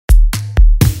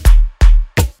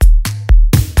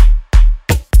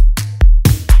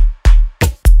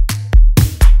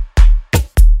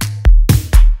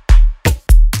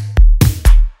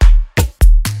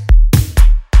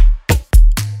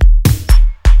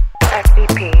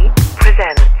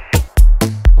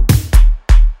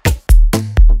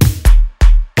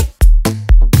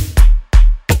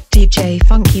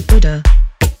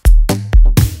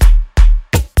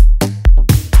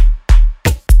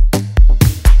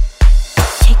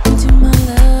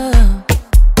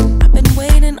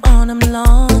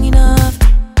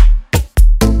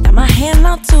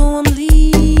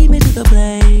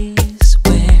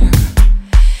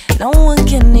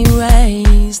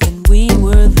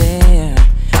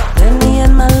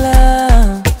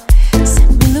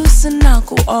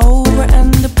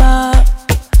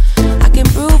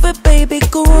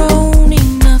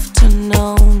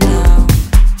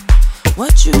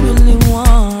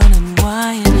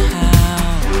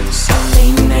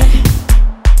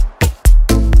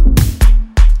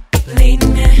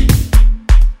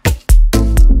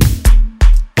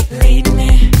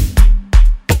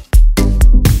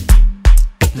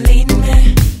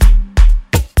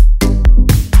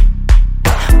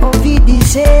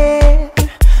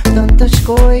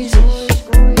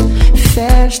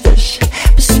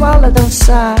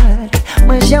dançar,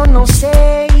 mas eu não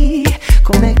sei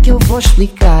como é que eu vou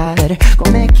explicar,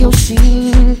 como é que eu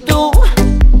sinto.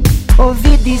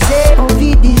 Ouvi dizer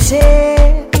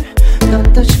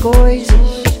tantas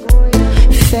coisas,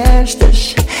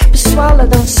 festas, pessoal a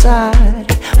dançar,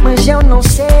 mas eu não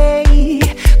sei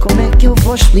como é que eu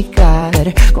vou explicar,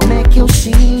 como é que eu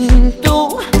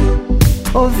sinto.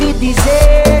 Ouvi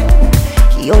dizer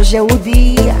que hoje é o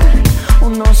dia, o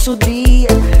nosso dia,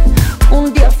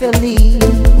 um dia feliz.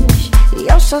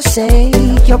 E eu só sei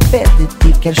que ao pé de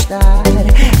ti quero estar,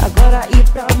 agora e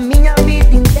pra minha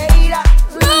vida inteira.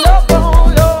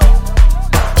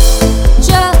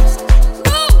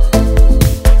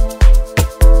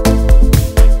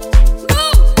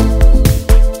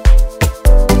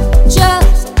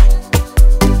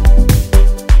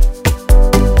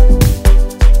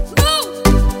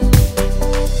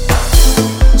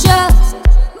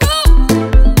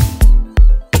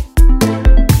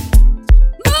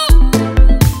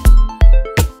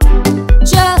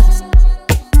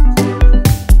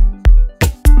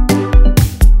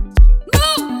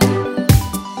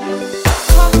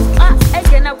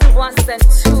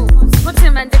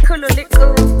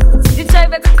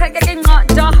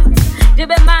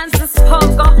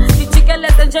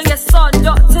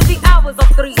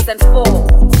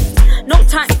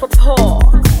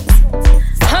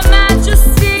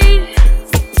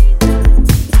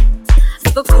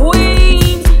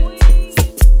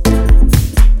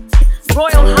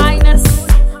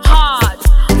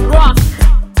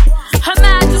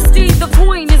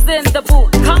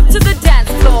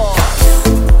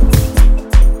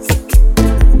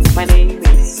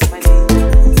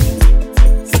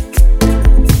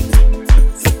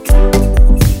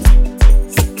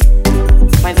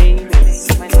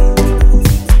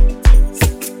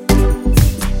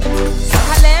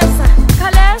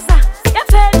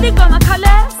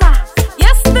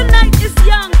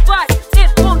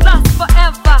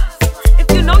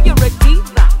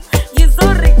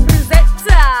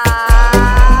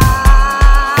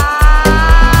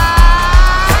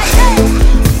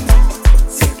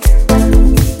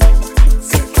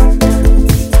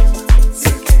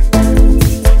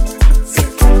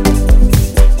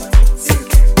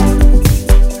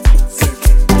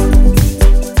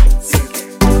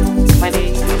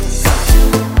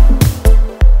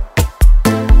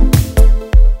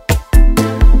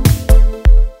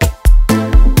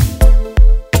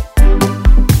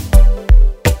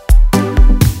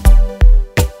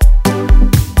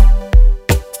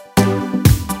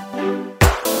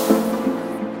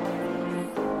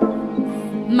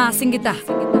 Masingita,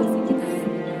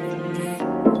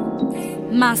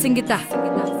 Masingita,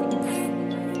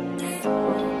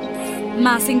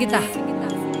 Masingita,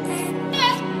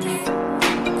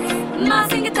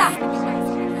 Masingita,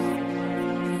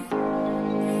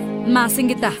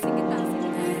 Masingita,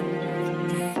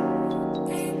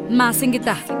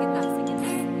 Masingita,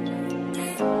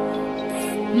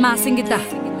 Masingita,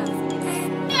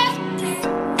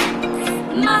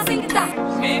 Masingita.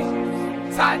 Mi,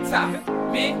 salsa,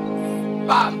 mi,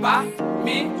 bamba,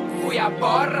 mi, cuya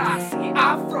borras y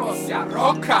afro se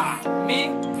arroca.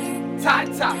 Mi,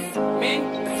 salsa, mi,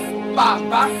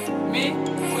 bamba, mi,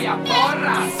 cuya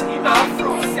borras y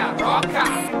afro se arroca.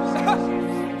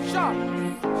 Shop,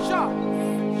 shop,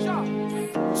 shop.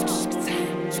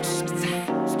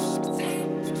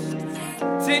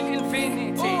 Till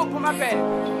infinity. Move for my baby.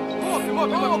 Move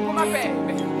for my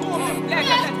baby. Move, black.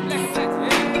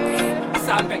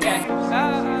 Sambege.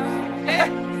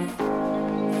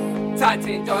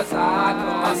 Tati dosa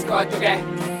koskotuge.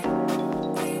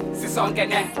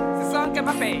 Sisonke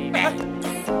my baby.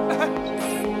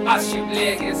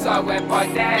 Ashimlege so we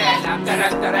bodel am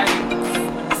dere.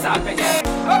 Sambege.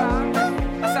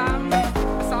 Sambe.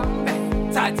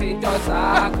 Tati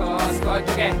dosa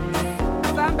koskotuge.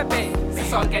 Sambe baby.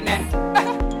 Sisonke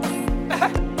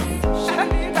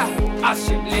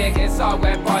Ashimlege so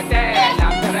we bodel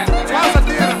am dere.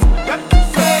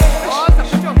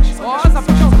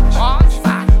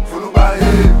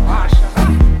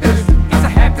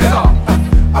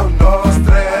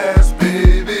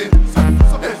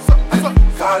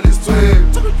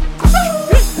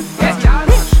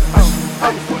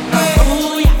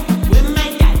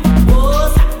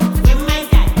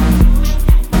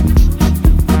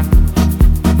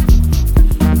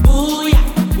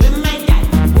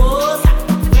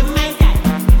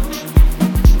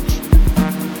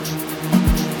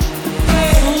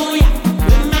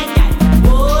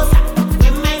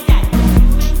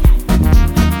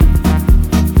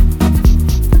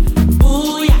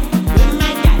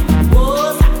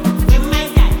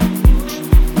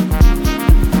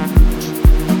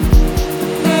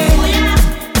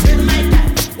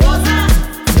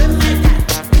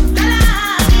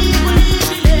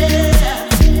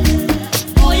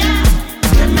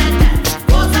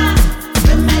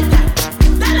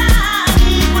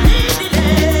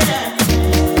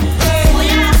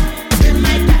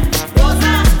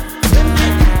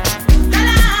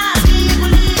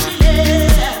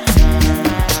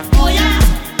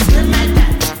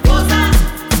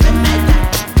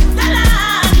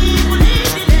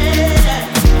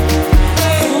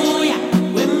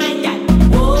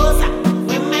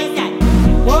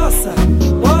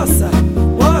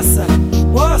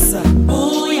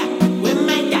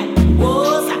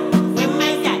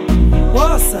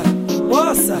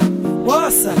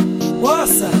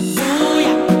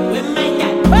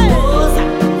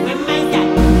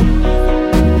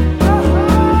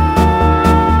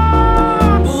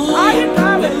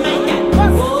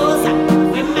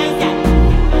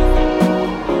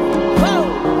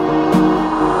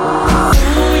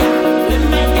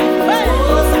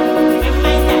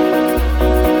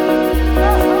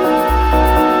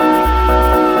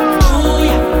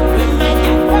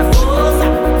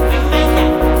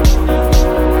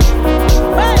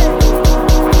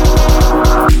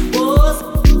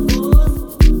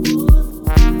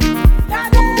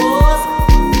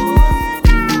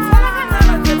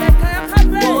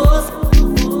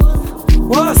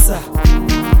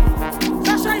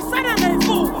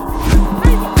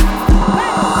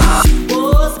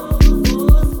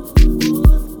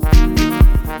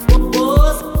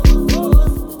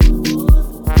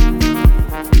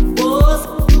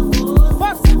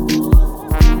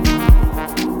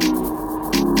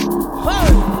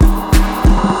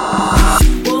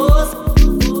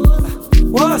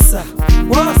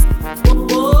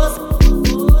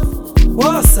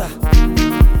 Wosa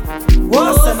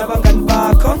Wosa nabangani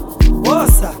bakho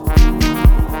Wosa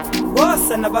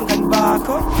Wosa nabangani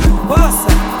bakho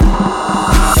Wosa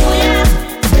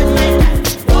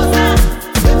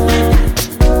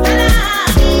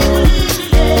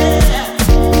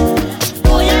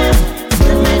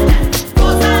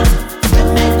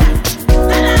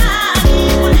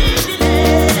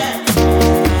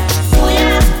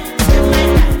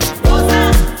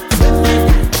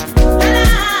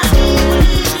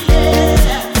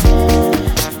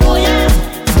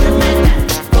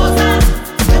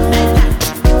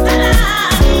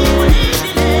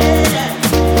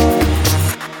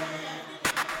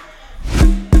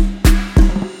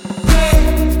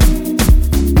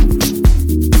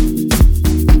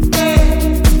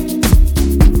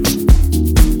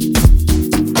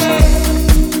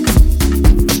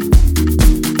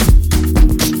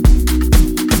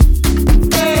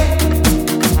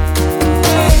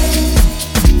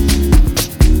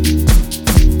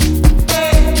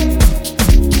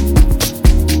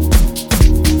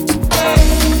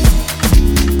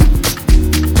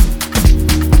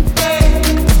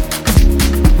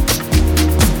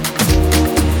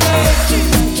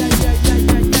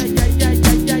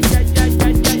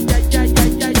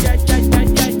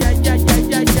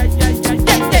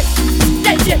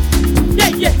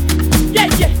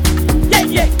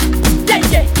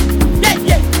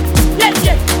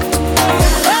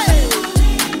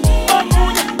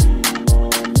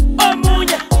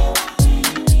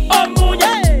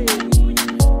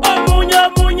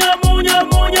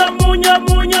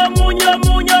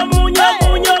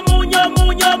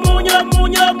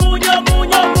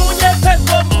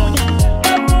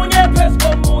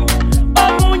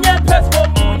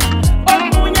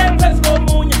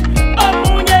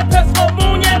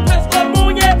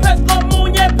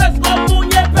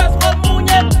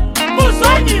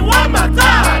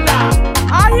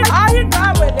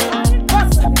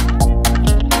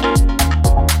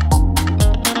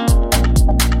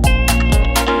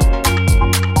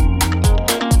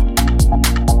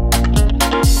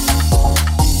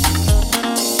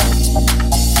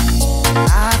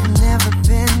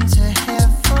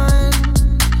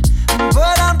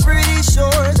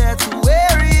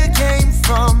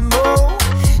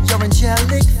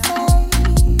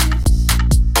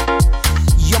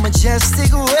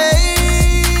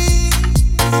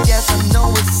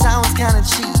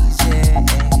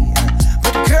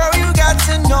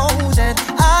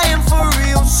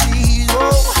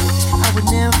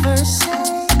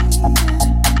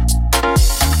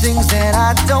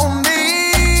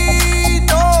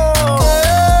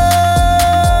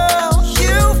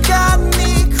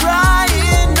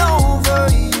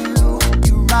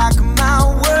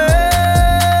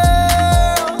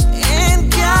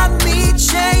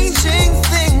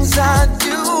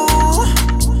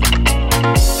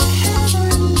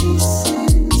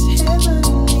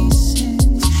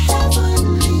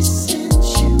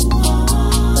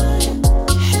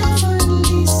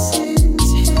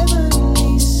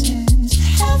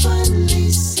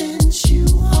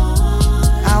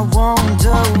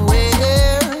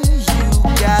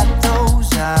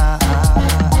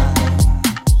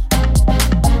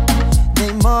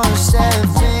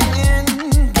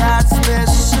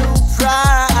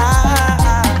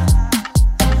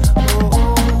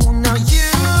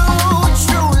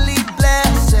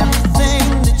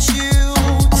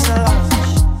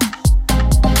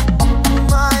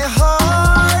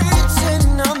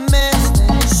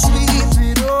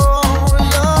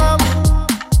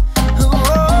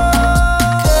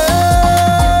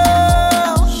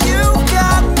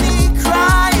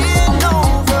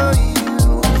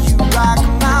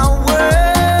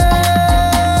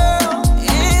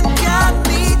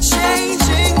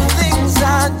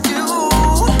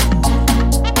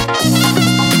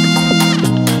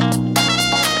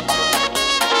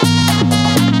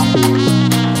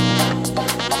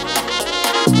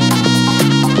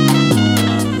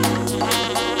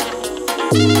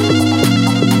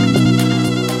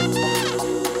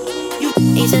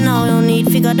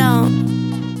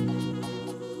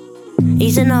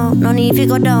Easy now, no need to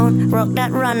go down. Rock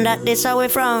that, run that, this how we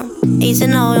frown. Easy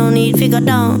now, no need to go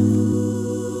down.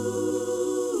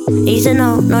 Easy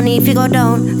now, no need to go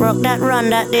down. Rock that, run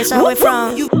that, this how we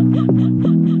frown.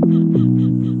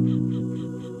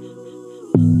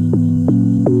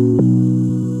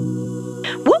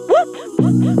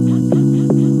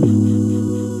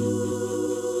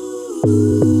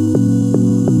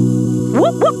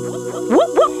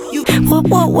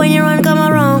 When you run, come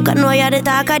around, cause know you're the the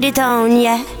talk of the town,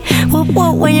 yeah. Whoop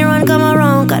whoop when you run come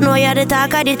around, 'cause know you're the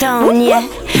talk of the town, yeah.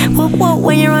 Whoop whoop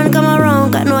when you run come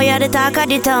around, 'cause know you're the talk of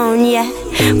the town, yeah.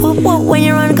 Whoop whoop when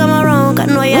you run come around, 'cause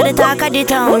know you're the talk of the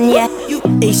town, yeah.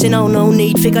 Easy now, no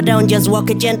need figure down, just walk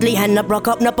it gently and not broke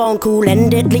up, no pound, cool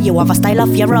and deadly. You have a style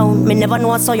of your own. Me never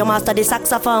know so you master the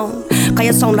saxophone. 'Cause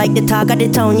you sound like the talk of the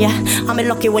town, yeah. I'm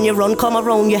lucky when you run, come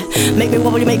around, yeah. Make me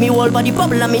wobble, you make me whole body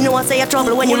bubble. And me know I say you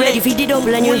trouble when you're ready for the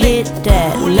double and you hit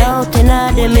that. Nothing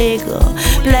at the maker,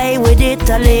 play with it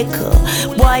a little.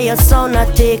 Boy, your son a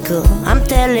tickle. I'm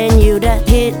telling you that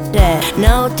hit that.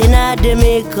 Nothing at the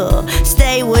maker,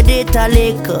 stay with it a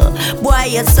little. Boy,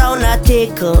 your son a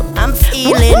tickle. I'm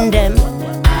feeling them.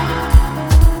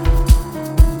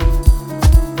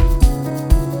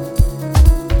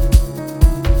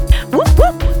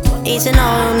 Easy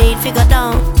now, you need figure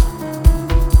down.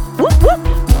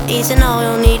 Easy now,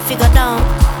 you need figure down.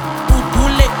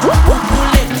 Pull it, pull it,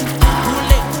 pull it,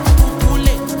 pull it, pull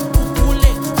it, pull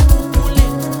it, pull it,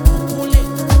 pull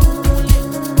it.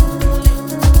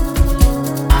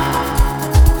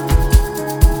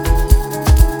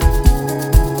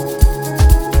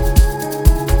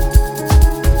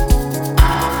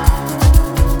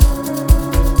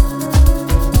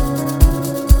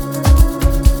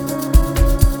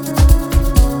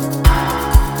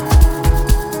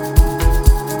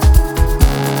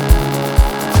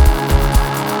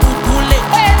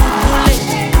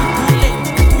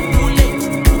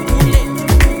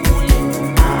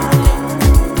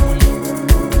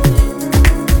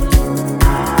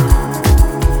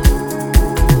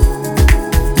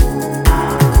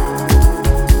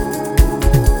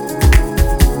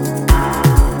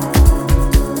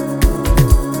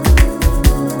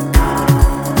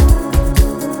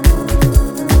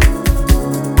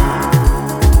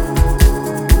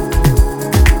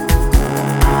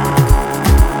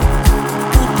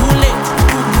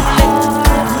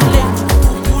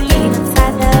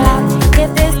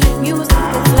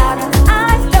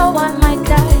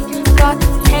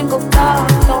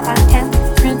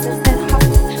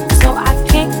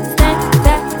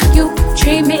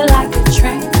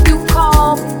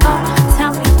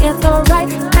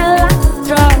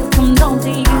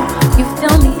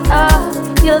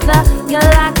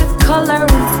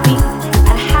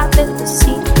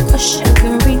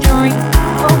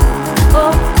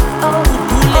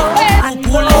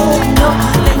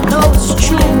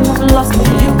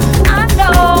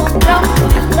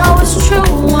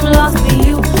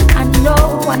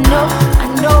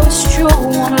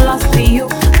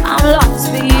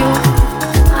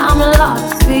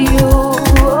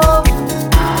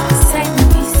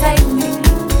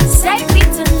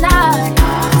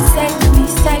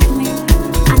 Save me,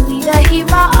 I need a hero.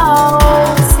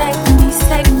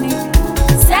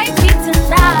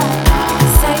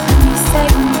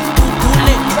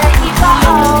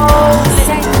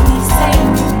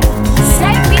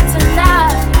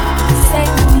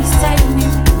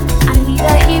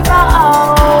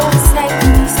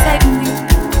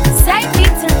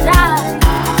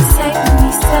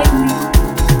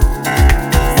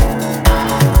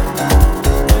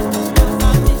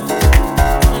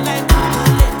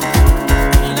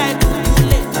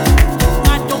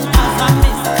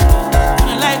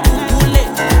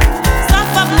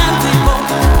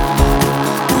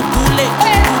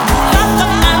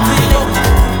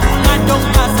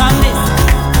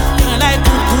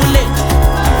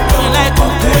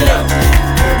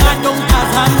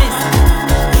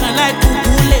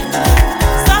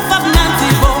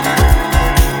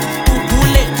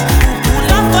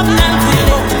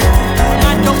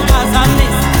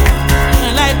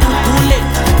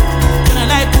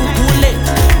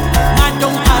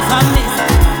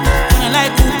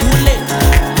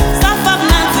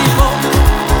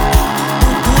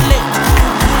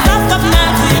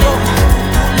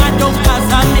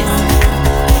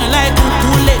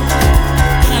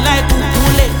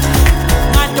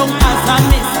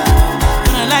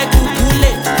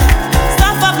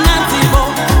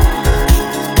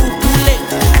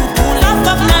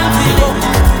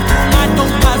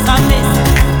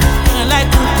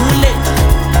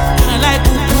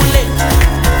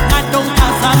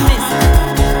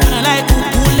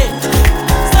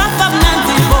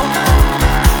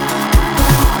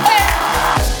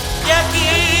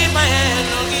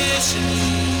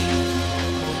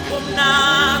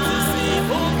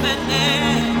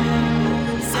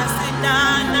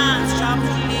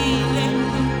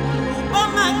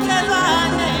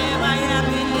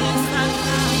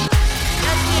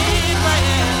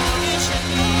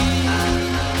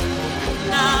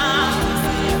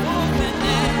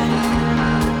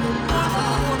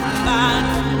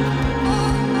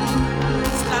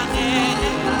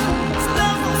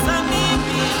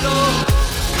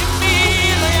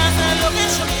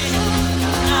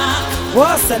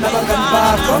 wosa nabangani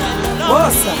bakho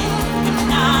wosa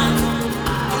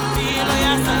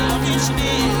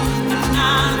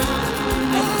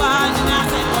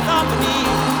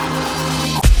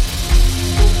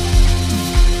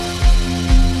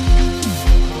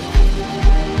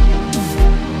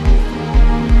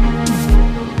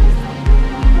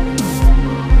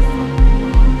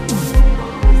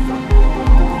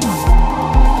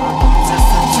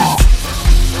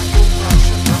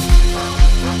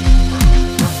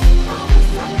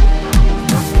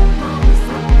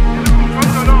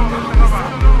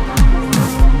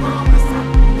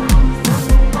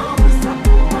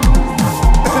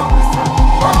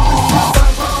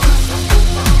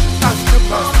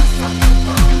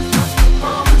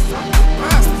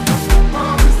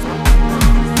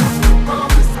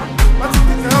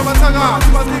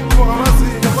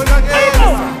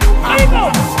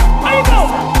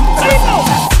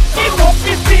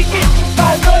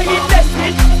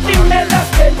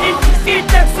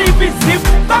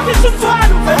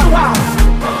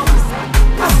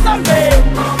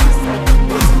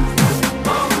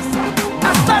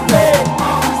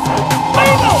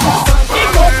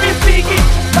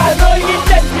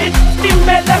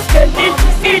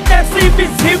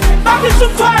Baki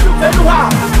sumtwana uvela